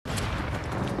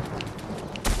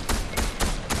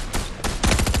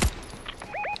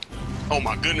Oh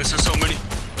my goodness, there's so many.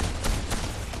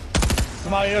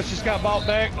 Somebody else just got bought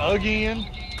back again.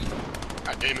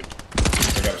 God damn it.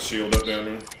 I got a shield up down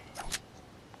there.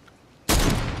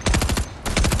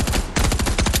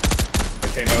 I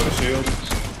came out of the shield.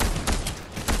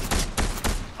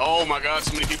 Oh my god,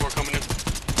 so many people are coming in.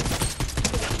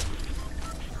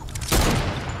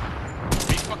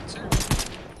 Are you fucking serious?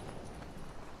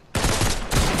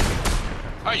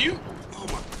 Are you? Oh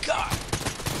my god.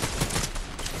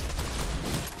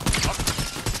 Oh,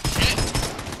 shit.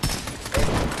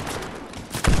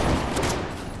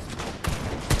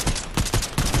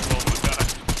 Oh my god.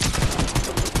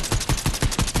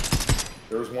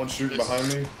 There was one shooting behind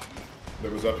me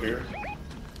that was up here.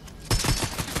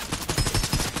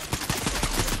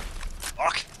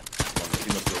 Fuck. He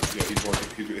must have, yeah, he's working.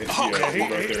 He's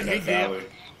right there in that valley.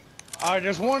 Alright,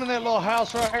 there's one in that little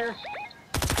house right here.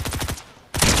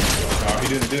 No, he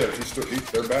didn't dip.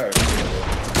 They're back.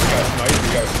 You got sniped.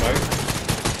 You got sniped.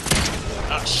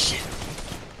 Ah, shit.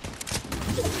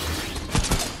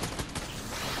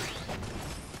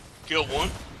 Killed one.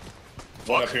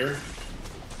 One up here.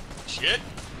 Shit.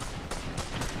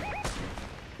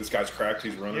 This guy's cracked.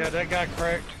 He's running. Yeah, that guy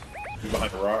cracked. He's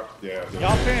behind the rock. Yeah.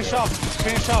 Y'all finish off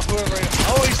whoever it is.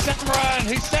 Oh, he's samuraiing.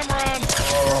 He's samuraiing.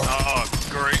 Oh,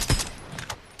 great.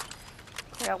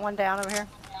 We got one down over here.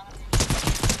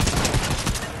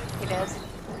 He does.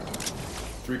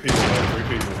 3 people, man.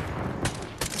 3 people.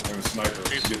 And a sniper.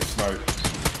 Get the sniper.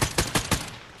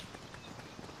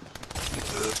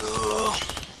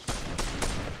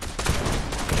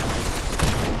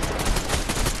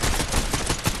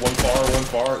 One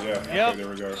far. Yeah. Yep. Okay, there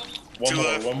we go.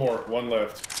 One more. One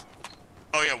left.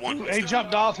 Oh yeah, one. He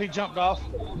jumped off. Down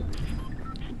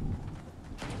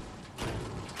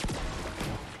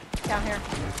here.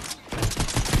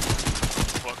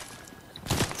 Fuck.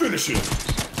 Finish it.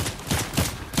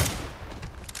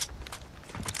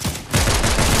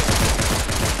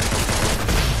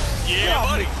 Yeah,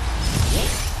 buddy.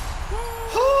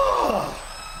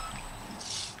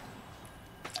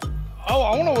 Oh,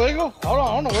 I want to wiggle. Hold on,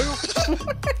 I want to wiggle.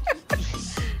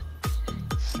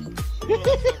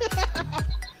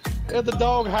 And the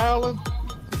dog howling.